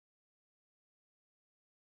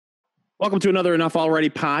Welcome to another Enough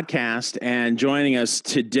Already podcast, and joining us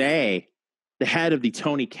today, the head of the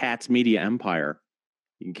Tony Katz media empire.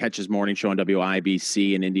 You can catch his morning show on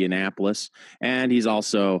WIBC in Indianapolis, and he's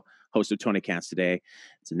also host of Tony Katz Today.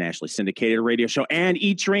 It's a nationally syndicated radio show, and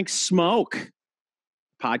Eat, Drink, Smoke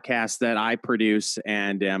podcast that I produce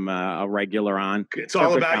and am a regular on. It's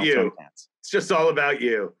all about you. It's just all about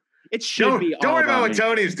you. It should be. Don't worry about what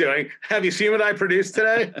Tony's doing. Have you seen what I produced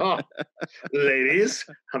today? Oh, ladies,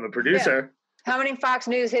 I'm a producer. Yeah. How many Fox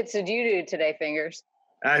News hits did you do today, Fingers?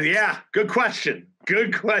 Yeah, good question.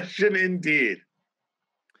 Good question indeed.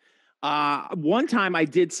 One time I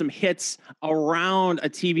did some hits around a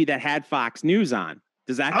TV that had Fox News on.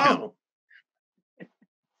 Does that count?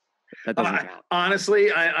 That doesn't count.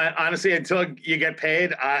 Honestly, honestly, until you get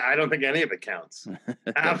paid, I don't think any of it counts.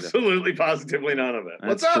 Absolutely, positively none of it. That's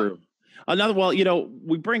What's up? True. Another, well,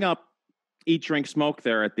 we bring up Eat, Drink, Smoke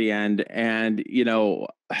there at the end, and,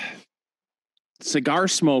 cigar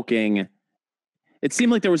smoking, it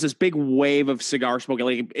seemed like there was this big wave of cigar smoking.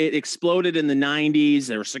 Like it exploded in the 90s.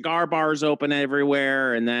 There were cigar bars open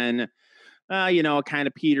everywhere, and then it kind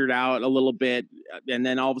of petered out a little bit. And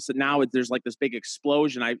then all of a sudden now there's like this big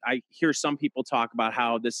explosion. I hear some people talk about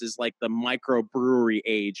how this is like the microbrewery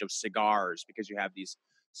age of cigars because you have these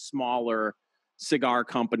smaller cigar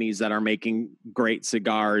companies that are making great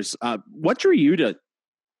cigars. What drew you to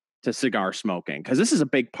cigar smoking? Because this is a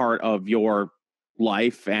big part of your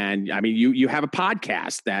life. And I mean, you have a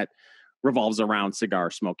podcast that revolves around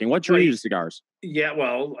cigar smoking. What drew you to cigars? Yeah,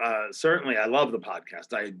 well, certainly I love the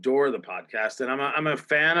podcast. I adore the podcast, and I'm a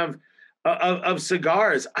fan of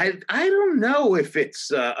cigars. I don't know if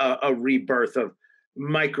it's a rebirth of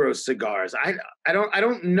micro cigars. I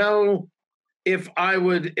don't know if I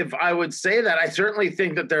would say that. I certainly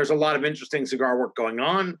think that there's a lot of interesting cigar work going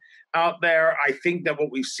on out there. I think that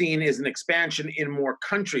what we've seen is an expansion in more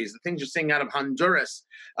countries. The things you're seeing out of Honduras,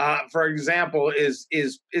 for example,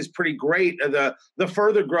 is pretty great. The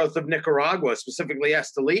further growth of Nicaragua, specifically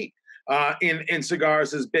Esteli, in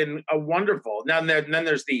cigars has been wonderful. Now then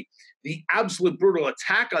there's the absolute brutal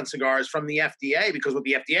attack on cigars from the FDA, because what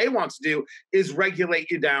the FDA wants to do is regulate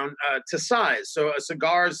you down to size. So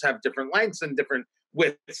cigars have different lengths and different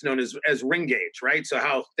widths, known as ring gauge, right? So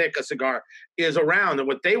how thick a cigar is around. And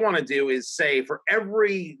what they want to do is say for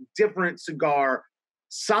every different cigar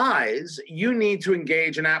size, you need to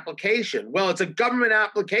engage an application. Well, it's a government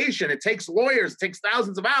application. It takes lawyers. It takes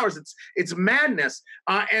thousands of hours. It's madness.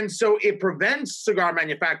 And so it prevents cigar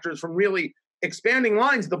manufacturers from really expanding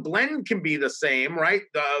lines. The blend can be the same, right?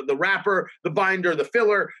 The wrapper, the binder, the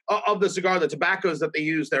filler of the cigar, the tobaccos that they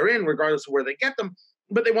use therein, regardless of where they get them.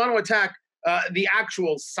 But they want to attack the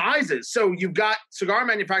actual sizes. So you've got cigar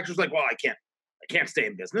manufacturers like, well, I can't stay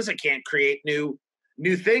in business. I can't create new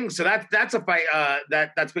things. So that's a fight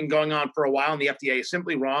that's been going on for a while, and the FDA is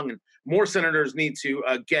simply wrong. And more senators need to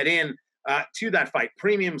get in to that fight.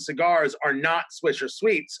 Premium cigars are not Swisher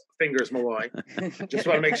Sweets, Fingers Malloy. Just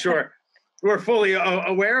want to make sure we're fully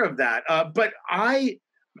aware of that. But I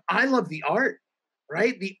love the art,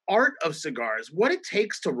 right? The art of cigars, what it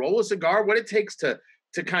takes to roll a cigar, what it takes to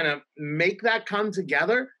kind of make that come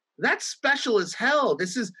together. That's special as hell.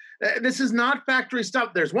 This is not factory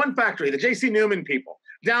stuff. There's one factory, the J.C. Newman people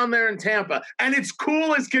down there in Tampa, and it's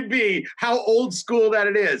cool as could be how old school that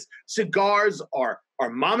it is. Cigars are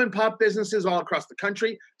mom and pop businesses all across the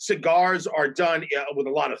country. Cigars are done with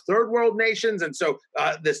a lot of third world nations. And so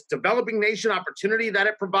this developing nation opportunity that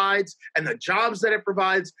it provides and the jobs that it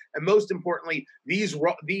provides. And most importantly, these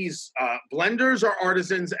blenders are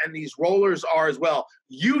artisans and these rollers are as well.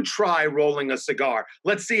 You try rolling a cigar.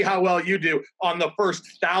 Let's see how well you do on the first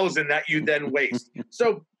 1,000 that you then waste.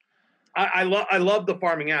 So I love the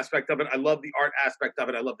farming aspect of it. I love the art aspect of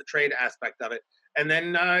it. I love the trade aspect of it. And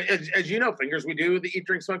then, as you know, Fingers, we do the Eat,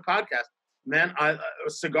 Drink, Smoke podcast. Man,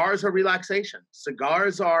 cigars are relaxation.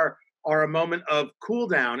 Cigars are a moment of cool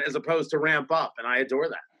down as opposed to ramp up, and I adore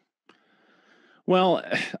that. Well,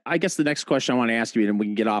 I guess the next question I want to ask you, and we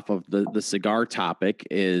can get off of the cigar topic,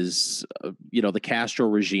 is, the Castro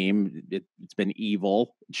regime. It's been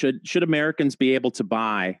evil. Should Americans be able to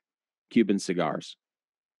buy Cuban cigars?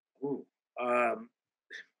 Ooh,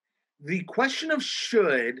 the question of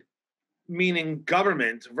should, meaning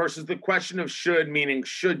government, versus the question of should, meaning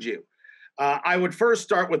should you. I would first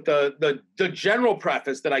start with the general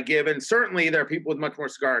preface that I give, and certainly there are people with much more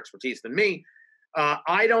cigar expertise than me.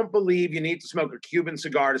 I don't believe you need to smoke a Cuban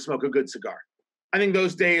cigar to smoke a good cigar. I think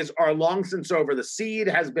those days are long since over. The seed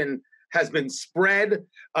has been spread,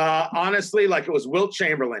 honestly, like it was Wilt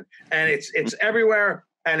Chamberlain, and it's everywhere,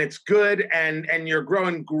 and it's good, and you're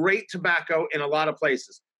growing great tobacco in a lot of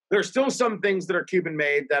places. There are still some things that are Cuban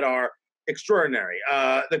made that are extraordinary.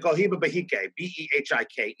 The Cohiba Behike,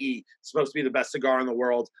 Behike, supposed to be the best cigar in the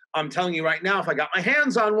world. I'm telling you right now, if I got my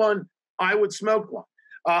hands on one, I would smoke one.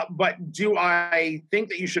 But do I think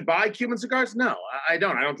that you should buy Cuban cigars? No, I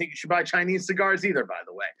don't. I don't think you should buy Chinese cigars either, by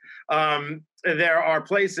the way. There are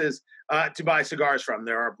places to buy cigars from.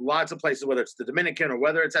 There are lots of places, whether it's the Dominican or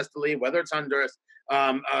whether it's Esteli, whether it's Honduras,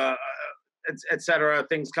 et cetera,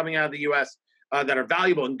 things coming out of the U.S. That are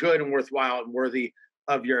valuable and good and worthwhile and worthy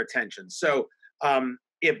of your attention. So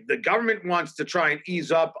if the government wants to try and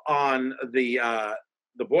ease up on the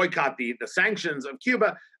boycott, the sanctions of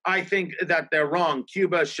Cuba, I think that they're wrong.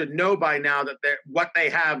 Cuba should know by now that what they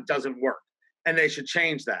have doesn't work, and they should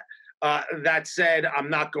change that. That said, I'm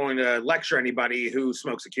not going to lecture anybody who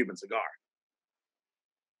smokes a Cuban cigar.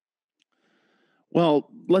 Well,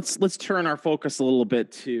 let's turn our focus a little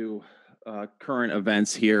bit to current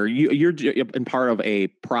events here. You're in part of a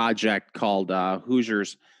project called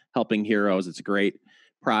Hoosiers Helping Heroes. It's a great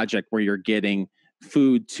project where you're getting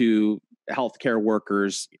food to healthcare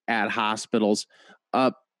workers at hospitals.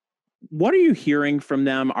 What are you hearing from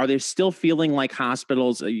them? Are they still feeling like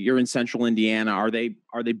hospitals? You're in Central Indiana. Are they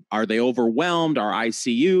overwhelmed? Are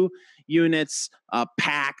ICU units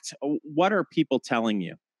packed? What are people telling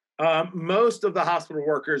you? Most of the hospital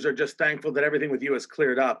workers are just thankful that everything with you is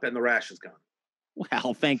cleared up and the rash is gone.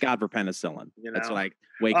 Well, thank God for penicillin. That's what I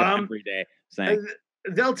wake up every day saying.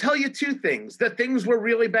 They'll tell you two things, that things were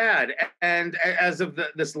really bad. And as of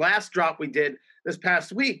this last drop we did this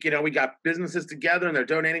past week, we got businesses together and they're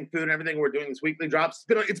donating food and everything. We're doing these weekly drops.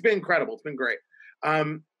 It's been incredible. It's been great.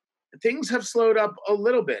 Things have slowed up a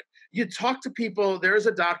little bit. You talk to people. There's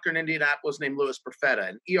a doctor in Indianapolis named Louis Perfetta,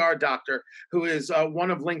 an ER doctor who is one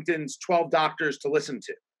of LinkedIn's 12 doctors to listen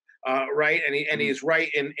to, right? And he's right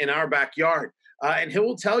in our backyard. And he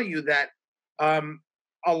will tell you that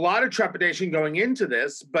a lot of trepidation going into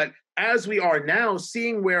this, but as we are now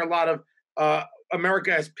seeing where a lot of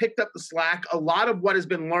America has picked up the slack, a lot of what has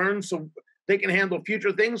been learned so they can handle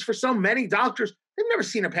future things. For so many doctors, they've never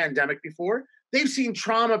seen a pandemic before. They've seen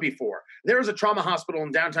trauma before. There was a trauma hospital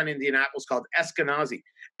in downtown Indianapolis called Eskenazi.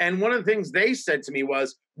 And one of the things they said to me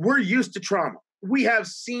was, we're used to trauma. We have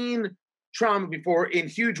seen trauma before in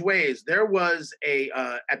huge ways. There was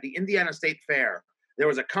at the Indiana State Fair, there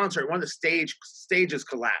was a concert. One of the stages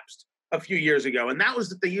collapsed a few years ago. And that was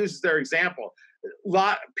that they used as their example. A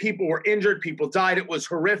lot of people were injured. People died. It was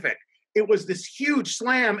horrific. It was this huge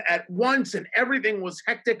slam at once and everything was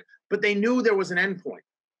hectic, but they knew there was an endpoint.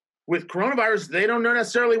 With coronavirus, they don't know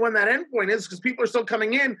necessarily when that endpoint is because people are still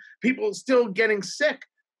coming in, people are still getting sick.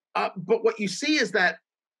 But what you see is that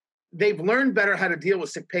they've learned better how to deal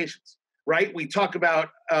with sick patients, right? We talk about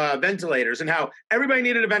ventilators and how everybody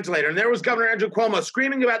needed a ventilator. And there was Governor Andrew Cuomo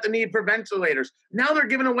screaming about the need for ventilators. Now they're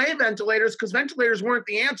giving away ventilators because ventilators weren't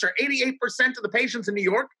the answer. 88% of the patients in New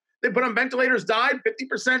York they put on ventilators died,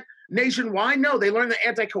 50% nationwide. No, they learned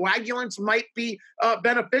that anticoagulants might be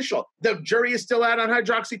beneficial. The jury is still out on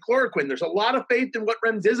hydroxychloroquine. There's a lot of faith in what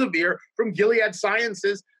remdesivir from Gilead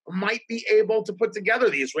Sciences might be able to put together.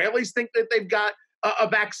 The Israelis think that they've got a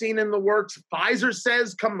vaccine in the works. Pfizer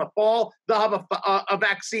says come the fall, they'll have a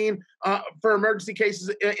vaccine for emergency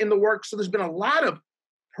cases in the works. So there's been a lot of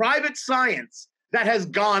private science that has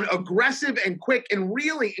gone aggressive and quick and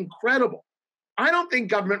really incredible. I don't think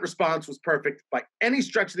government response was perfect by any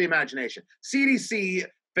stretch of the imagination. CDC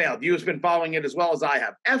failed. You have been following it as well as I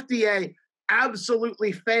have. FDA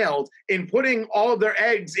absolutely failed in putting all of their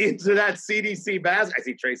eggs into that CDC basket. I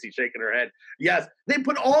see Tracy shaking her head. Yes, they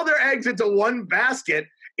put all their eggs into one basket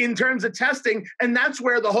in terms of testing, and that's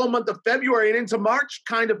where the whole month of February and into March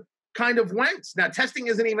kind of went. Now, testing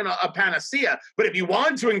isn't even a panacea, but if you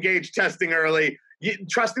want to engage testing early,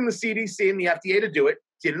 trusting the CDC and the FDA to do it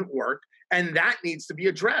didn't work. And that needs to be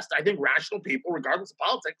addressed. I think rational people, regardless of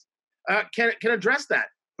politics, can address that.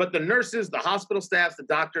 But the nurses, the hospital staffs, the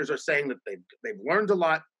doctors are saying that they've learned a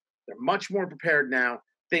lot. They're much more prepared now.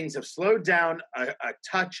 Things have slowed down a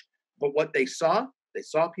touch. But what they saw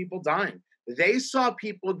people dying. They saw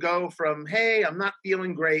people go from, hey, I'm not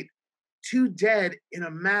feeling great, to dead in a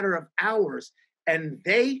matter of hours. And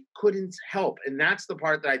they couldn't help. And that's the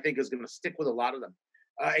part that I think is going to stick with a lot of them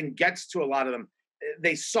and gets to a lot of them.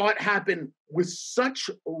 They saw it happen with such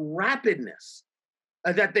rapidness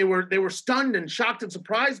that they were stunned and shocked and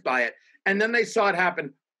surprised by it. And then they saw it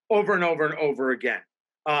happen over and over and over again.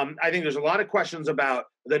 I think there's a lot of questions about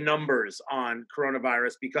the numbers on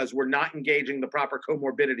coronavirus because we're not engaging the proper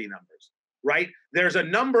comorbidity numbers, right? There's a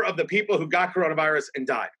number of the people who got coronavirus and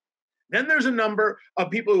died. Then there's a number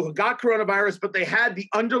of people who got coronavirus, but they had the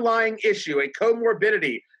underlying issue, a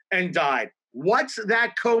comorbidity, and died. What's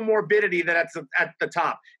that comorbidity that's at the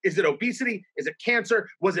top? Is it obesity? Is it cancer?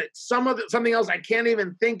 Was it something else I can't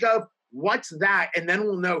even think of? What's that? And then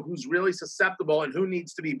we'll know who's really susceptible and who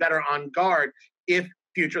needs to be better on guard if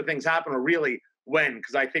future things happen, or really when,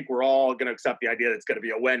 because I think we're all going to accept the idea that it's going to be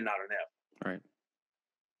a when, not an if. Right.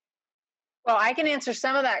 Well, I can answer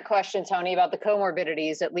some of that question, Tony, about the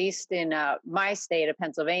comorbidities. At least in my state of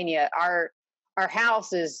Pennsylvania, our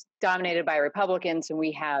House is dominated by Republicans, and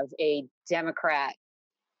we have a Democrat,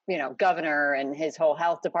 governor, and his whole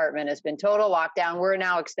health department has been total lockdown. We're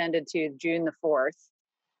now extended to June the 4th,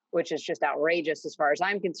 which is just outrageous as far as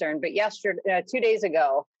I'm concerned. But 2 days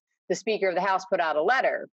ago, the Speaker of the House put out a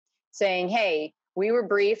letter saying, hey, we were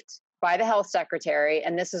briefed by the health secretary,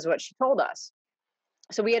 and this is what she told us.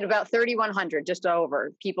 So we had about 3,100, just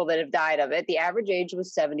over, people that have died of it. The average age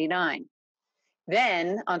was 79.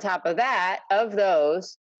 Then, on top of that, of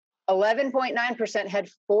those, 11.9% had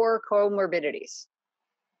 4 comorbidities.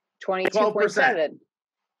 22.7.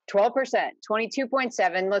 12%.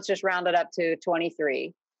 22.7, let's just round it up to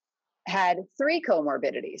 23, had 3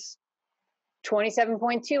 comorbidities.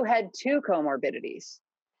 27.2 had 2 comorbidities.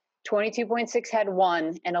 22.6 had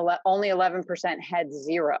 1, and only 11% had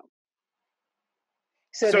 0.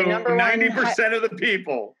 So the number 90% of the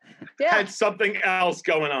people had something else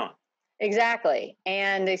going on. Exactly.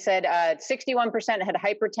 And they said 61% had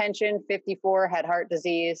hypertension, 54% had heart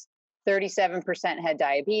disease, 37% had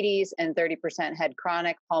diabetes, and 30% had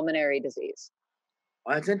chronic pulmonary disease.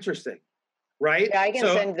 Well, that's interesting, right? Yeah, I can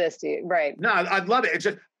send this to you. Right. No, I'd love it. It's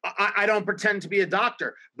just, I don't pretend to be a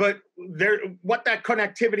doctor, but what that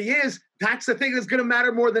connectivity is, that's the thing that's going to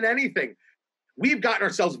matter more than anything. We've gotten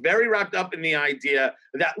ourselves very wrapped up in the idea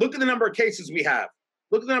that look at the number of cases we have,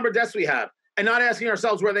 look at the number of deaths we have, and not asking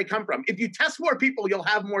ourselves where they come from. If you test more people, you'll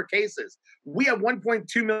have more cases. We have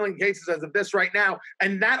 1.2 million cases as of this right now,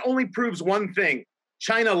 and that only proves one thing: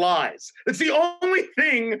 China lies. It's the only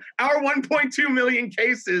thing our 1.2 million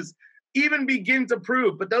cases even begin to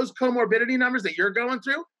prove. But those comorbidity numbers that you're going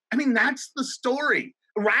through, I mean, that's the story.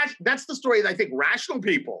 That's the story that I think rational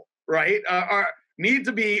people, right, need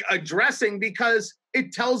to be addressing, because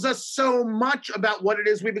it tells us so much about what it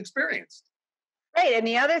is we've experienced. Right. And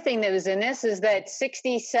the other thing that was in this is that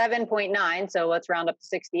 67.9, so let's round up to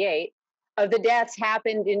 68, of the deaths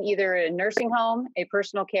happened in either a nursing home, a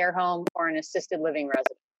personal care home, or an assisted living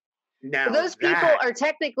residence. Now, so those people are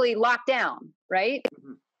technically locked down, right?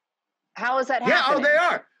 Mm-hmm. How is that happening? Yeah, they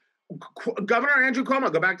are. Governor Andrew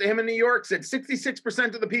Cuomo, go back to him in New York, said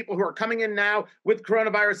 66% of the people who are coming in now with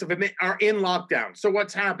coronavirus are in lockdown. So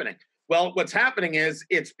what's happening? Well, what's happening is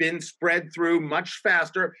it's been spread through much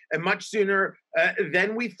faster and much sooner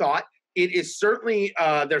than we thought. It is certainly,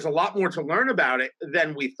 there's a lot more to learn about it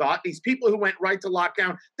than we thought. These people who went right to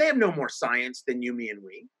lockdown, they have no more science than you, me, and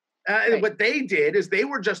we. Right. What they did is they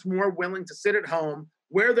were just more willing to sit at home,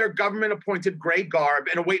 wear their government-appointed gray garb,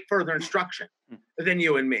 and await further instruction than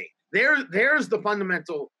you and me. There's the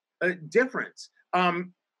fundamental difference.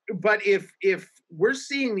 But if we're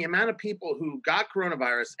seeing the amount of people who got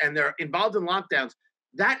coronavirus and they're involved in lockdowns,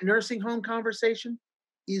 that nursing home conversation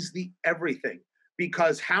is the everything.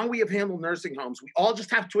 Because how we have handled nursing homes, we all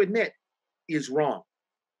just have to admit, is wrong.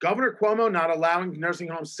 Governor Cuomo not allowing nursing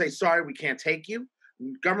homes to say, sorry, we can't take you.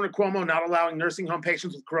 Governor Cuomo not allowing nursing home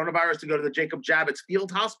patients with coronavirus to go to the Jacob Javits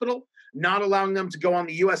Field Hospital, not allowing them to go on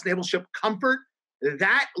the U.S. naval ship Comfort.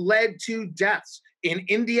 That led to deaths. In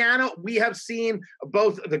Indiana, we have seen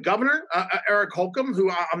both the governor, Eric Holcomb,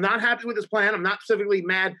 who I'm not happy with his plan. I'm not specifically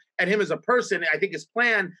mad at him as a person. I think his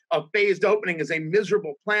plan of phased opening is a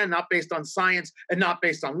miserable plan, not based on science and not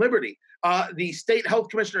based on liberty. The state health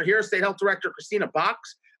commissioner here, state health director Christina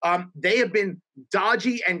Box, they have been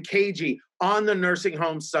dodgy and cagey on the nursing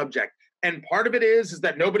home subject. And part of it is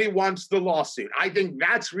that nobody wants the lawsuit. I think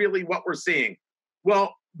that's really what we're seeing.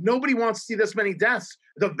 Well, nobody wants to see this many deaths.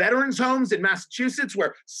 The veterans homes in Massachusetts,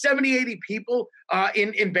 where 70, 80 people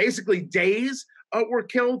in basically days were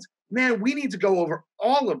killed. Man, we need to go over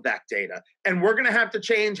all of that data. And we're going to have to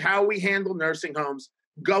change how we handle nursing homes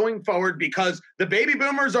going forward, because the baby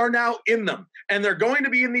boomers are now in them. And they're going to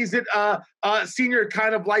be in these senior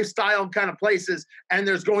kind of lifestyle kind of places. And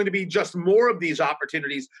there's going to be just more of these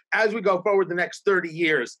opportunities as we go forward the next 30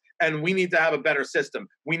 years. And we need to have a better system.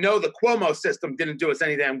 We know the Cuomo system didn't do us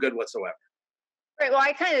any damn good whatsoever. Right. Well,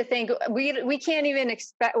 I kind of think we can't even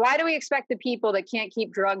expect. Why do we expect the people that can't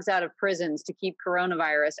keep drugs out of prisons to keep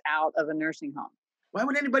coronavirus out of a nursing home? Why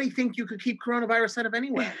would anybody think you could keep coronavirus out of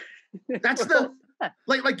anywhere? That's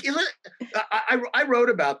I wrote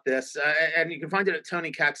about this, and you can find it at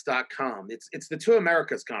TonyKatz.com. It's the two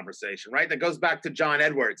Americas conversation, right? That goes back to John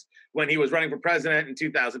Edwards when he was running for president in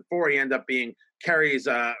 2004. He ended up being Kerry's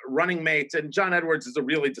running mate, and John Edwards is a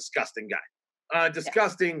really disgusting guy,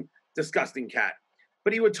 disgusting cat.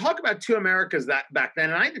 But he would talk about two Americas that back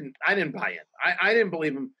then, and I didn't buy in. I didn't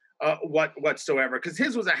believe him whatsoever, because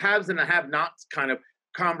his was a haves and a have-nots kind of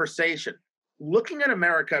conversation. Looking at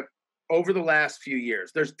America over the last few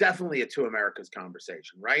years, there's definitely a two Americas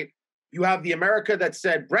conversation, right? You have the America that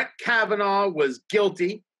said Brett Kavanaugh was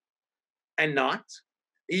guilty and not.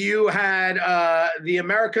 You had the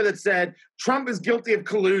America that said Trump is guilty of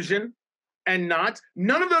collusion and not.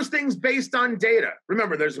 None of those things based on data.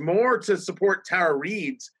 Remember, there's more to support Tara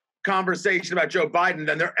Reade's conversation about Joe Biden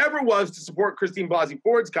than there ever was to support Christine Blasey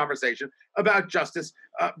Ford's conversation about Justice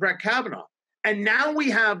Brett Kavanaugh. And now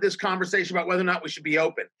we have this conversation about whether or not we should be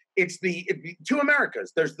open. It's the two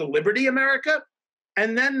Americas. There's the Liberty America,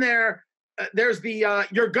 and then there's the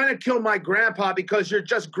you're going to kill my grandpa because you're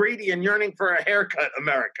just greedy and yearning for a haircut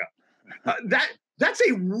America. That's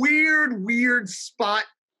a weird spot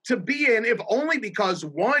to be in, if only because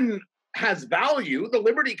one has value, the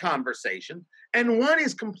Liberty conversation, and one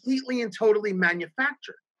is completely and totally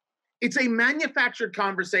manufactured. It's a manufactured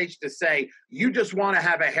conversation to say, you just want to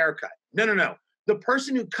have a haircut. No. The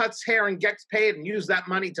person who cuts hair and gets paid and uses that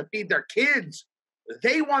money to feed their kids,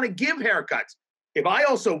 they want to give haircuts. If I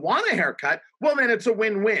also want a haircut, well, then it's a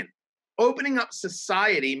win-win. Opening up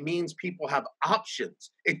society means people have options.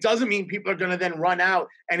 It doesn't mean people are going to then run out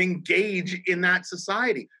and engage in that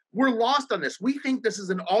society. We're lost on this. We think this is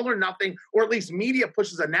an all or nothing, or at least media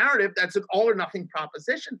pushes a narrative that's an all or nothing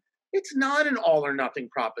proposition. It's not an all or nothing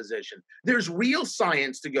proposition. There's real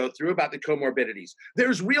science to go through about the comorbidities.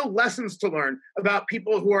 There's real lessons to learn about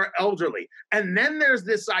people who are elderly. And then there's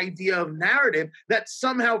this idea of narrative that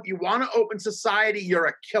somehow if you want to open society, you're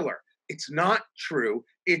a killer. It's not true.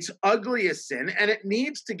 It's ugly as sin, and it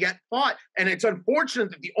needs to get fought. And it's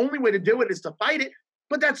unfortunate that the only way to do it is to fight it.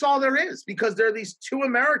 But that's all there is, because there are these two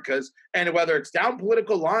Americas, and whether it's down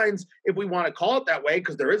political lines, if we want to call it that way,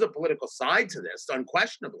 because there is a political side to this,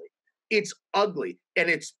 unquestionably. It's ugly and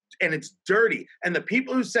it's dirty. And the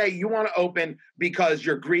people who say you want to open because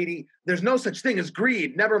you're greedy, there's no such thing as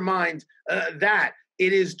greed. Never mind that.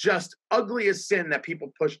 It is just ugly as sin that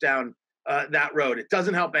people push down that road. It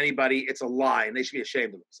doesn't help anybody. It's a lie, and they should be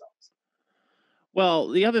ashamed of themselves. Well,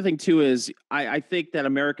 the other thing too is I think that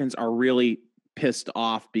Americans are really pissed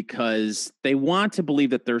off because they want to believe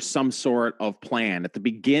that there's some sort of plan. At the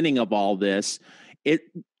beginning of all this,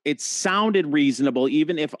 it sounded reasonable,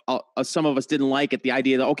 even if some of us didn't like it, the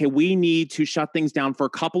idea that, okay, we need to shut things down for a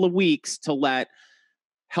couple of weeks to let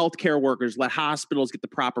healthcare workers, let hospitals get the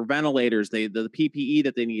proper ventilators, the PPE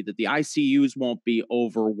that they need, that the ICUs won't be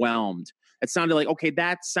overwhelmed. It sounded like, okay,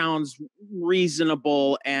 that sounds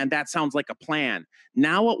reasonable and that sounds like a plan.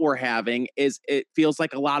 Now what we're having is, it feels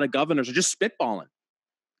like a lot of governors are just spitballing.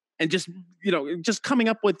 And just coming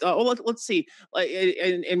up with, let's see,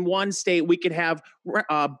 in one state, we could have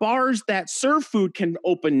bars that serve food can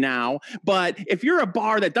open now. But if you're a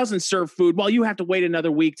bar that doesn't serve food, well, you have to wait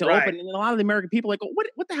another week to open. And a lot of the American people are like,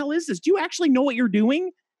 what the hell is this? Do you actually know what you're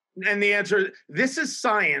doing? And the answer, this is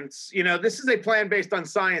science. This is a plan based on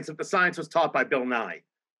science if the science was taught by Bill Nye.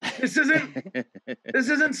 This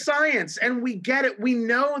isn't science. And we get it. We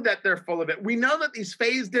know that they're full of it. We know that these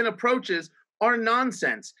phased in approaches are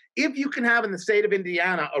nonsense. If you can have in the state of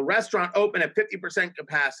Indiana a restaurant open at 50%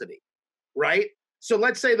 capacity, right? So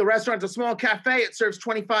let's say the restaurant's a small cafe, it serves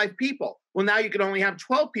 25 people. Well, now you can only have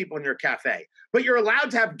 12 people in your cafe, but you're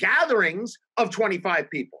allowed to have gatherings of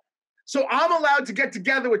 25 people. So I'm allowed to get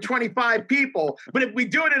together with 25 people, but if we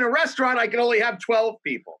do it in a restaurant, I can only have 12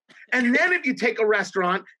 people. And then if you take a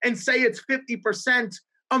restaurant and say it's 50%,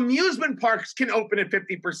 amusement parks can open at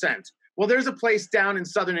 50%. Well, there's a place down in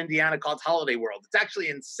southern Indiana called Holiday World. It's actually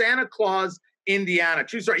in Santa Claus, Indiana.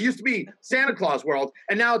 True story. It used to be Santa Claus World,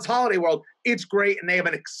 and now it's Holiday World. It's great, and they have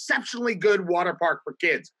an exceptionally good water park for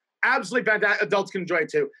kids. Absolutely fantastic. Adults can enjoy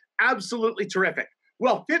it too. Absolutely terrific.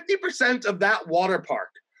 Well, 50% of that water park,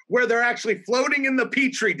 where they're actually floating in the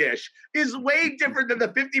Petri dish, is way different than the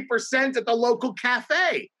 50% at the local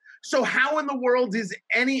cafe. So how in the world is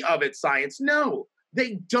any of it science? No,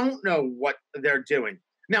 they don't know what they're doing.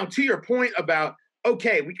 Now, to your point about,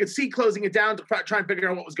 okay, we could see closing it down to try and figure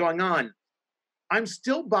out what was going on. I'm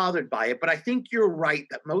still bothered by it, but I think you're right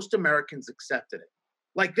that most Americans accepted it.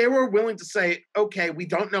 Like, they were willing to say, okay, we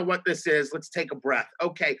don't know what this is. Let's take a breath.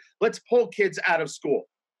 Okay, let's pull kids out of school.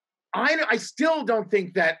 I still don't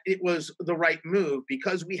think that it was the right move,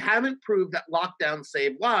 because we haven't proved that lockdown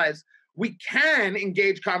saved lives. We can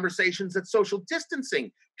engage conversations that social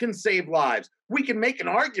distancing can save lives. We can make an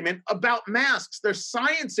argument about masks. There's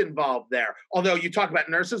science involved there. Although you talk about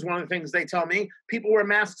nurses, one of the things they tell me, people wear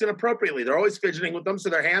masks inappropriately. They're always fidgeting with them, so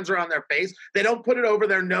their hands are on their face. They don't put it over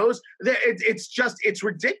their nose. It's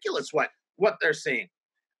ridiculous what they're seeing.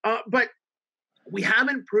 But we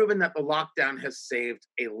haven't proven that the lockdown has saved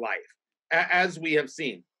a life, as we have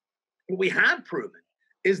seen. What we have proven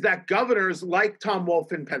is that governors like Tom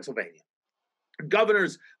Wolf in Pennsylvania,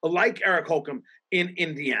 governors like Eric Holcomb in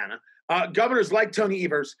Indiana, governors like Tony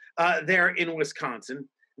Evers there in Wisconsin,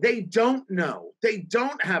 they don't know. They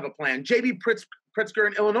don't have a plan. J.B. Pritzker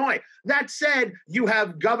in Illinois. That said, you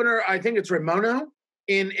have Governor, I think it's Raimondo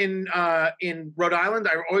in Rhode Island.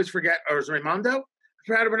 I always forget, or is it Raimondo? I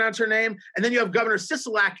forgot how to pronounce her name. And then you have Governor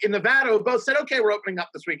Sisolak in Nevada, who both said, okay, we're opening up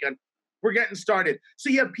this weekend. We're getting started.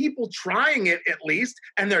 So you have people trying it at least,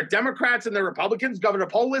 and they're Democrats and they're Republicans. Governor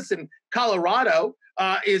Polis in Colorado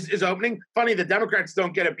is opening. Funny, the Democrats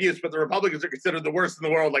don't get abuse, but the Republicans are considered the worst in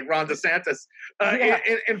the world, like Ron DeSantis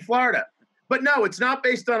in Florida. But no, it's not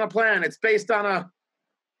based on a plan. It's based on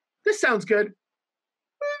this sounds good.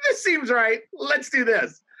 This seems right. Let's do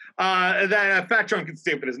this. That fat, drunk, and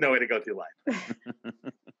stupid is no way to go through life. Well,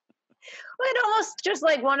 I'd almost just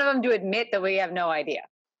like one of them to admit that we have no idea.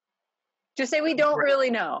 Just say we don't really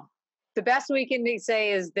know. The best we can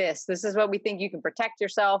say is this is what we think you can protect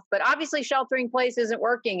yourself. But obviously sheltering in place isn't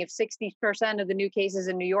working if 60% of the new cases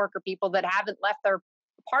in New York are people that haven't left their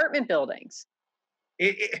apartment buildings.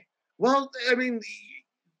 Well, I mean,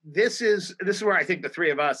 this is where I think the three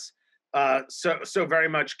of us so very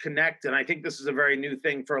much connect. And I think this is a very new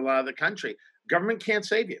thing for a lot of the country. Government can't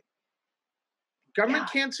save you. Government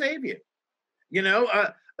can't save you. You know,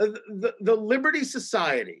 the Liberty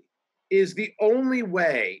Society is the only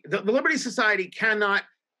way. The Liberty Society cannot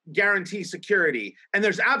guarantee security, and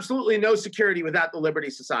there's absolutely no security without the Liberty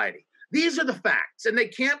Society. These are the facts, and they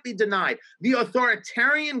can't be denied. The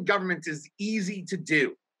authoritarian government is easy to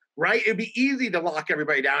do, right? It'd be easy to lock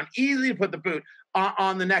everybody down, easy to put the boot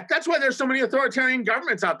on the neck. That's why there's so many authoritarian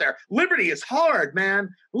governments out there. Liberty is hard, man.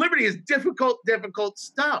 Liberty is difficult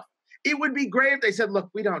stuff. It would be great if they said, look,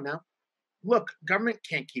 we don't know. Look, government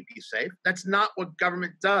can't keep you safe. That's not what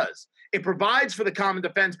government does. It provides for the common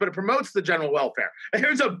defense, but it promotes the general welfare. And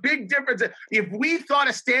there's a big difference. If we thought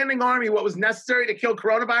a standing army what was necessary to kill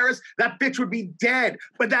coronavirus, that bitch would be dead.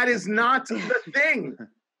 But that is not the thing.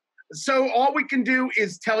 So all we can do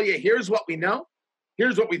is tell you, here's what we know.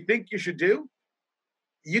 Here's what we think you should do.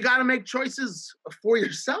 You got to make choices for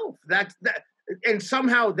yourself. And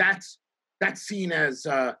somehow that's seen as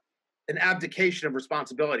an abdication of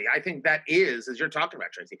responsibility. I think that is, as you're talking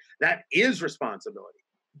about, Tracy, that is responsibility.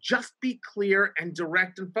 Just be clear and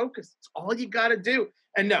direct and focused. It's all you got to do.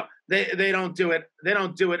 And no, they don't do it. They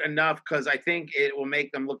don't do it enough because I think it will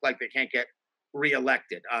make them look like they can't get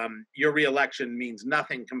reelected. Your reelection means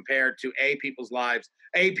nothing compared to A, people's lives,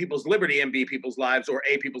 A, people's liberty, and B, people's lives, or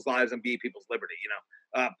A, people's lives and B, people's liberty.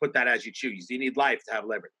 You know, put that as you choose. You need life to have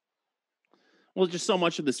liberty. Well, just so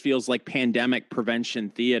much of this feels like pandemic prevention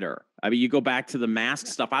theater. I mean, you go back to the mask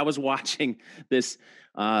stuff. I was watching this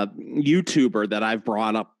YouTuber that I've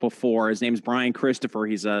brought up before. His name's Brian Christopher.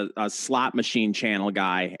 He's a slot machine channel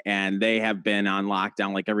guy, and they have been on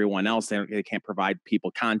lockdown like everyone else. They can't provide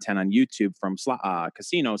people content on YouTube from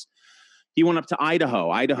casinos. He went up to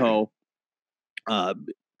Idaho. Idaho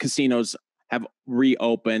casinos have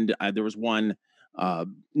reopened. There was one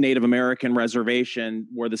Native American reservation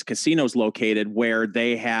where this casino is located where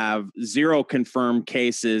they have 0 confirmed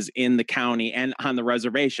cases in the county and on the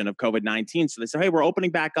reservation of COVID-19. So they say, hey, we're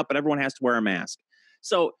opening back up, but everyone has to wear a mask.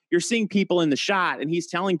 So you're seeing people in the shot and he's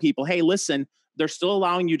telling people, hey, listen, they're still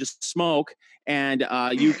allowing you to smoke and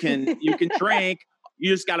you can drink. You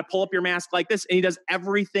just got to pull up your mask like this. And he does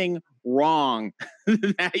everything wrong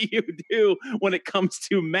that you do when it comes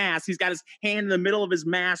to masks. He's got his hand in the middle of his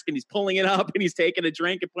mask and he's pulling it up and he's taking a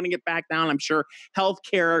drink and putting it back down. I'm sure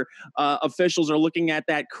healthcare officials are looking at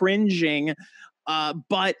that cringing.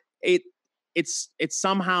 But it's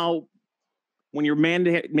somehow when you're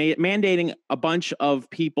mandating a bunch of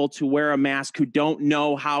people to wear a mask who don't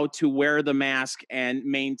know how to wear the mask and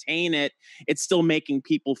maintain it, it's still making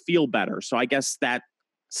people feel better. So I guess that's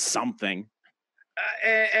something.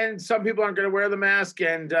 And some people aren't going to wear the mask,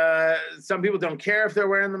 and some people don't care if they're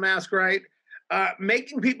wearing the mask, right?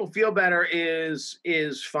 Making people feel better is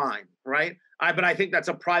fine, right? But I think that's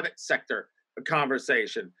a private sector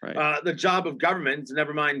conversation. Right. The job of government,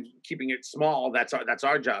 never mind keeping it small, that's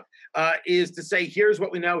our job, is to say, here's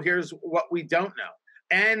what we know, here's what we don't know.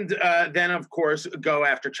 And then, of course, go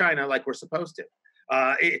after China like we're supposed to.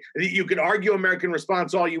 You can argue American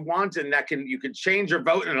response all you want, and you can change your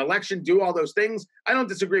vote in an election, do all those things. I don't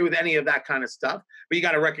disagree with any of that kind of stuff, but you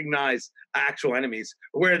got to recognize actual enemies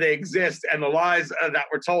where they exist and the lies that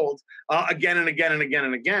were told again and again and again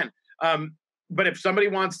and again. But if somebody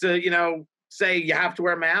wants to, say you have to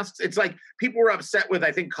wear masks, it's like people were upset with,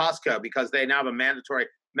 I think, Costco because they now have a mandatory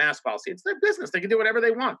mask policy. It's their business. They can do whatever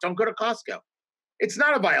they want. Don't go to Costco. It's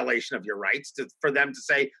not a violation of your rights for them to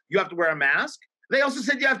say you have to wear a mask. They also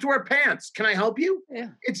said you have to wear pants. Can I help you? Yeah.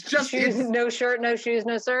 It's just no shirt, no shoes,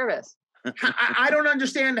 no service. I don't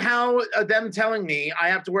understand how them telling me I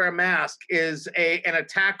have to wear a mask is an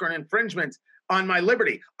attack or an infringement on my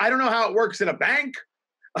liberty. I don't know how it works in a bank.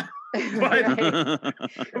 But,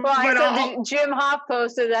 well, Jim Hoff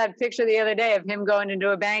posted that picture the other day of him going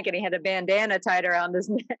into a bank and he had a bandana tied around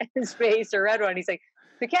his face, a red one. He's like,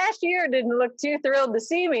 the cashier didn't look too thrilled to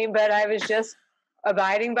see me, but I was just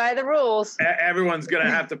abiding by the rules. Everyone's going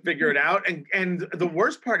to have to figure it out. And the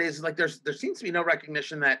worst part is, like, there seems to be no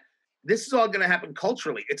recognition that this is all going to happen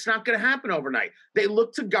culturally. It's not going to happen overnight. They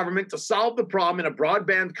look to government to solve the problem in a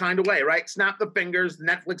broadband kind of way, right? Snap the fingers,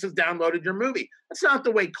 Netflix has downloaded your movie. That's not the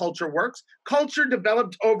way culture works. Culture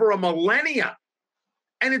developed over a millennia.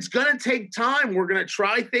 And it's going to take time. We're going to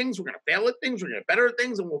try things. We're going to fail at things. We're going to get better at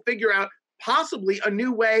things. And we'll figure out possibly a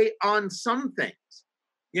new way on some things.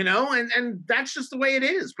 And that's just the way it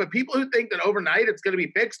is. But people who think that overnight it's going to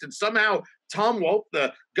be fixed and somehow Tom Wolf,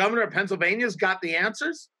 the governor of Pennsylvania, has got the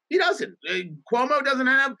answers. He doesn't. Cuomo doesn't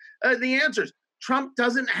have the answers. Trump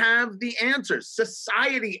doesn't have the answers.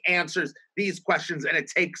 Society answers these questions, and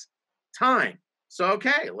it takes time. So,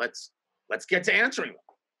 okay, let's get to answering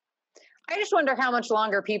them. I just wonder how much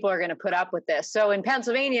longer people are going to put up with this. So in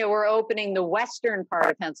Pennsylvania, we're opening the western part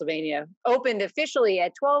of Pennsylvania, opened officially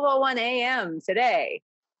at 12:01 a.m. today.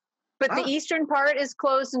 But the eastern part is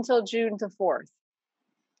closed until June the 4th.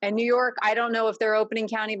 And New York, I don't know if they're opening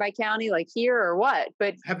county by county like here or what,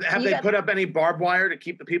 but have they put up any barbed wire to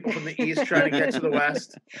keep the people from the east trying to get to the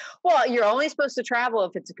west? Well, you're only supposed to travel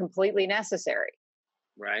if it's completely necessary.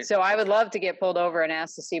 Right. So I would love to get pulled over and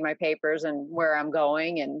asked to see my papers and where I'm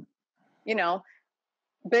going and,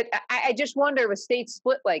 but I just wonder with states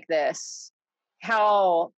split like this,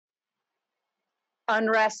 how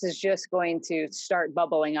unrest is just going to start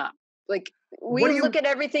bubbling up. Like, we look at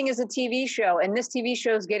everything as a TV show, and this TV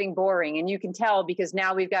show is getting boring, and you can tell because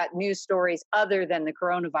now we've got news stories other than the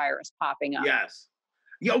coronavirus popping up. Yes.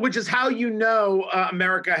 Which is how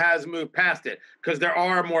America has moved past it, because there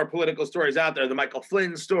are more political stories out there. The Michael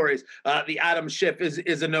Flynn stories, the Adam Schiff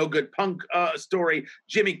is a no good punk story.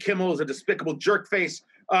 Jimmy Kimmel is a despicable jerkface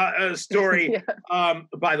story. Yeah.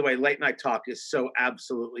 By the way, late night talk is so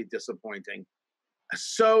absolutely disappointing.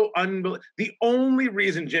 So unbelievable. The only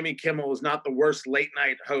reason Jimmy Kimmel is not the worst late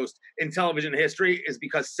night host in television history is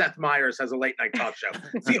because Seth Meyers has a late night talk show.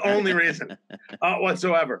 It's the only reason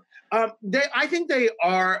whatsoever. I think they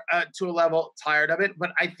are to a level tired of it,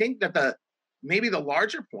 but I think that maybe the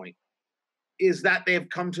larger point is that they have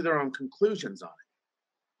come to their own conclusions on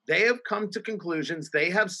it. They have come to conclusions. They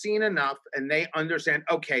have seen enough and they understand,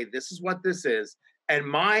 okay, this is what this is. And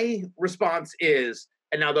my response is,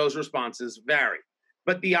 and now those responses vary.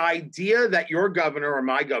 But the idea that your governor or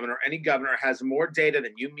my governor, any governor, has more data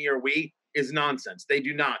than you, me, or we is nonsense. They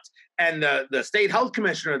do not. And the state health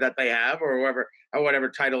commissioner that they have, or whatever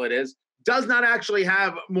title it is, does not actually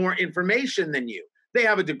have more information than you. They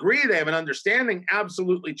have a degree, they have an understanding,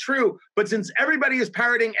 absolutely true. But since everybody is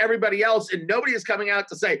parroting everybody else and nobody is coming out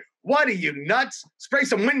to say, what are you, nuts? Spray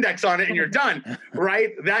some Windex on it and you're done, right?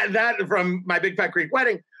 That from My Big Fat Greek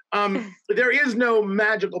Wedding. There is no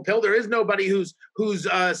magical pill. There is nobody who's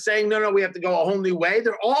saying, no, we have to go a whole new way.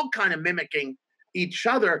 They're all kind of mimicking each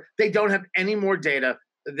other. They don't have any more data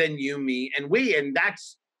than you, me, and we. And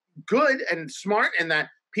that's good and smart, and that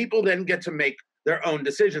people then get to make their own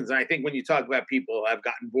decisions. And I think when you talk about people who have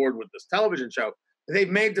gotten bored with this television show, they've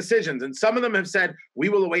made decisions. And some of them have said, we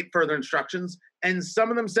will await further instructions. And some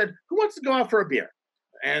of them said, who wants to go out for a beer?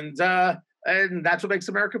 And that's what makes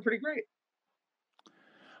America pretty great.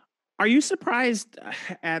 Are you surprised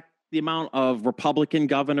at the amount of Republican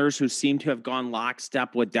governors who seem to have gone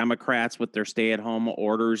lockstep with Democrats with their stay-at-home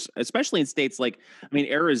orders, especially in states like,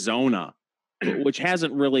 Arizona, which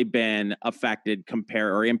hasn't really been affected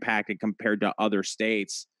impacted compared to other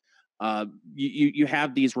states? You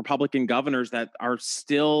have these Republican governors that are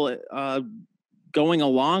still going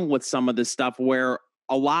along with some of this stuff, where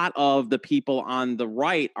a lot of the people on the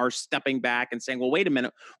right are stepping back and saying, well, wait a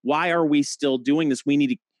minute, why are we still doing this? We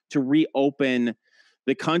need to reopen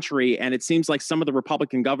the country. And it seems like some of the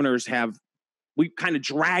Republican governors we kind of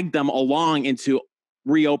dragged them along into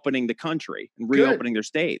reopening the country and reopening their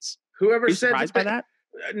states. Whoever Are you said surprised by that?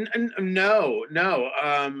 No.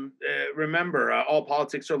 Remember, all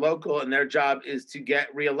politics are local, and their job is to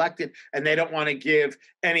get reelected, and they don't want to give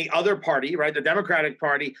any other party, right, the Democratic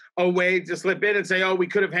Party, a way to slip in and say, "Oh, we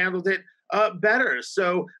could have handled it better."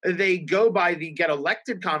 So they go by the get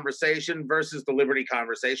elected conversation versus the liberty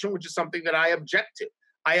conversation, which is something that I object to.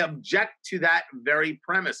 I object to that very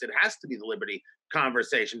premise. It has to be the liberty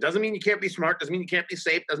conversation. Doesn't mean you can't be smart. Doesn't mean you can't be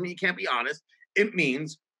safe. Doesn't mean you can't be honest. It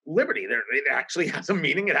means liberty. It actually has a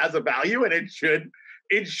meaning. It has a value, and it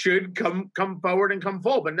should come forward and come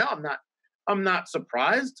full. But no, I'm not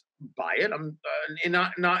surprised by it. I'm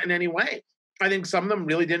not in any way. I think some of them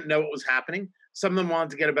really didn't know what was happening. Some of them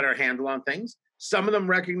wanted to get a better handle on things. Some of them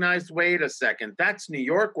recognized, wait a second, that's New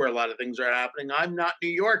York where a lot of things are happening. I'm not New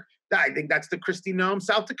York. I think that's the Kristi Noem,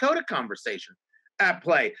 South Dakota conversation at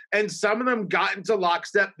play. And some of them got into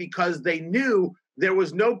lockstep because they knew there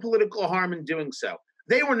was no political harm in doing so.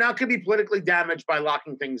 They were not going to be politically damaged by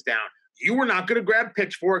locking things down. You were not going to grab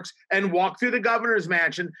pitchforks and walk through the governor's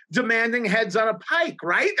mansion demanding heads on a pike,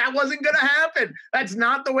 right? That wasn't going to happen. That's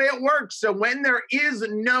not the way it works. So when there is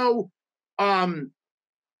no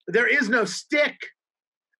stick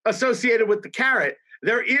associated with the carrot,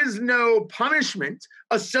 there is no punishment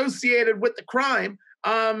associated with the crime.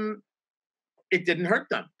 It didn't hurt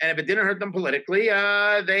them, and if it didn't hurt them politically,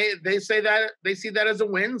 they say that they see that as a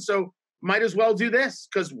win. So might as well do this,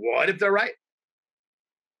 because what if they're right?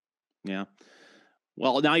 Yeah.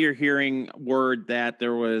 Well, now you're hearing word that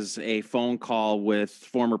there was a phone call with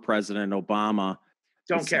former President Obama.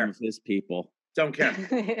 Don't care. Some of his people. Don't care.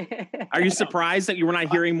 Are you surprised that you were not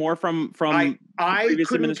hearing more from I previous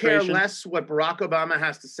couldn't care administration? less what Barack Obama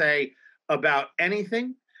has to say about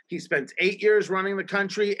anything. He spent 8 years running the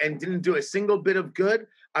country and didn't do a single bit of good.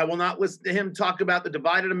 I will not listen to him talk about the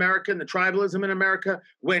divided America and the tribalism in America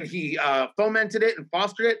when he fomented it and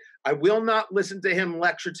fostered it. I will not listen to him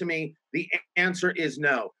lecture to me. The answer is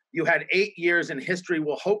no. You had 8 years, and history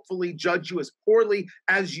will hopefully judge you as poorly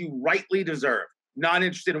as you rightly deserve. Not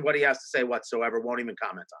interested in what he has to say whatsoever. Won't even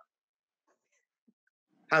comment on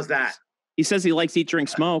it. How's that? He says he likes to eat, drink,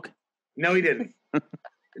 smoke. No, he didn't.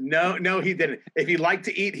 No, he didn't. If he liked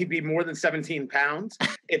to eat, he'd be more than 17 pounds.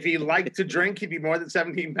 If he liked to drink, he'd be more than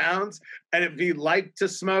 17 pounds. And if he liked to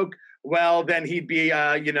smoke, well, then he'd be,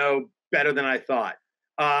 better than I thought.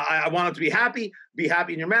 I want him to be happy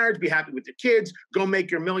in your marriage, be happy with your kids, go make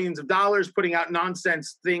your millions of dollars putting out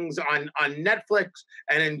nonsense things on Netflix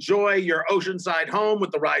and enjoy your oceanside home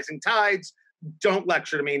with the rising tides. Don't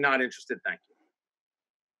lecture to me. Not interested. Thank you.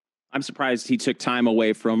 I'm surprised he took time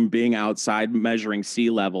away from being outside measuring sea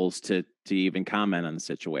levels to even comment on the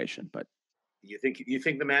situation. But you think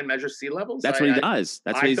the man measures sea levels? That's what he does.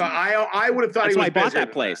 That's what I would have thought he was. That's why I bought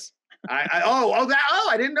that place.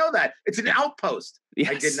 I didn't know that. It's an outpost. Yes.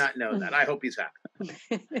 I did not know that. I hope he's happy.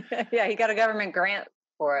 Yeah, he got a government grant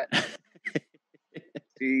for it.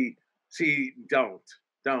 See, don't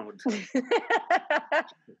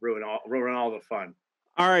ruin all the fun.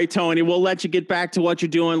 All right, Tony, we'll let you get back to what you're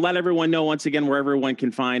doing. Let everyone know once again where everyone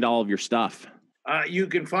can find all of your stuff. You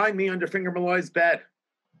can find me under Finger Malloy's bed.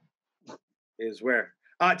 Is where.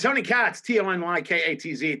 Tony Katz,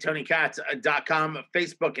 TonyKatz, TonyKatz.com,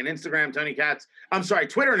 Facebook and Instagram, Tony Katz. I'm sorry,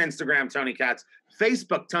 Twitter and Instagram, Tony Katz.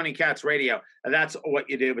 Facebook, Tony Katz Radio. That's what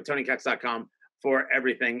you do, but TonyKatz.com for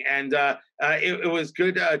everything. And it was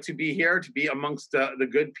good to be here, to be amongst the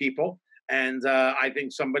good people. And I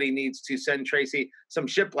think somebody needs to send Tracy some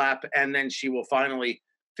shiplap, and then she will finally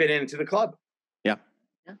fit into the club. Yeah.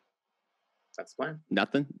 That's the plan.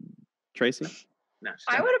 Nothing, Tracy? No,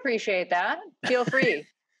 I would appreciate that. Feel free.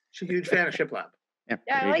 She's a huge fan of shiplap. Yeah,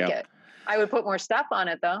 I like it. I would put more stuff on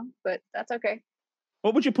it, though, but that's okay.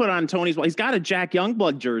 What would you put on Tony's wall? He's got a Jack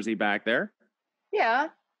Youngblood jersey back there. Yeah.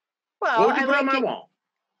 Well, what would you put on my wall?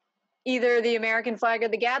 Either the American flag or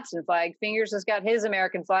the Gadsden flag. Fingers has got his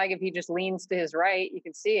American flag. If he just leans to his right, you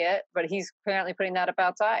can see it. But he's apparently putting that up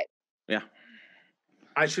outside. Yeah.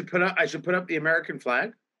 I should put up the American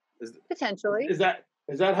flag. Potentially. Is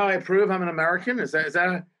that how I prove I'm an American? Is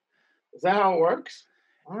that how it works?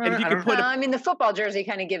 And if you could put I mean, the football jersey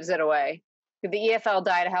kind of gives it away. The EFL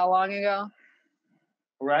died how long ago?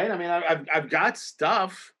 Right. I mean, I've got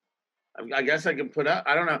stuff. I guess I can put up.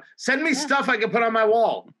 I don't know. Send me stuff I can put on my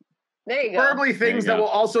wall. There you go. Preferably things that will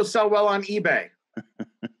also sell well on eBay.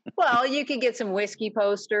 Well, you could get some whiskey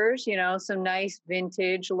posters. Some nice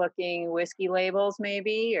vintage-looking whiskey labels,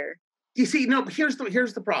 maybe. Or you see, no. Here's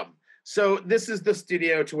the problem. So this is the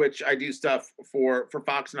studio to which I do stuff for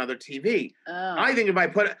Fox and other TV. Oh. I think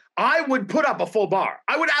I would put up a full bar.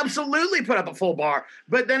 I would absolutely put up a full bar,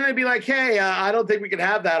 but then it'd be like, hey, I don't think we can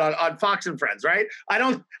have that on Fox and Friends, right?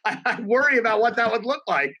 I worry about what that would look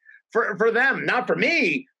like for them, not for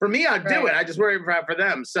me. For me, I'd do it. I just worry for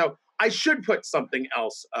them. So I should put something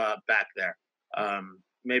else back there.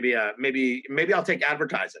 Maybe I'll take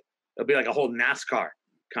advertising. It'll be like a whole NASCAR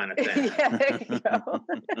kind of thing. Yeah, there you go.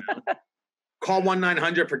 Call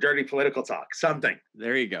 1-900 for dirty political talk. Something.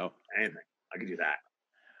 There you go. Anything. I could do that.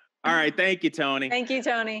 All right. Thank you, Tony. Thank you,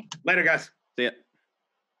 Tony. Later, guys. See ya.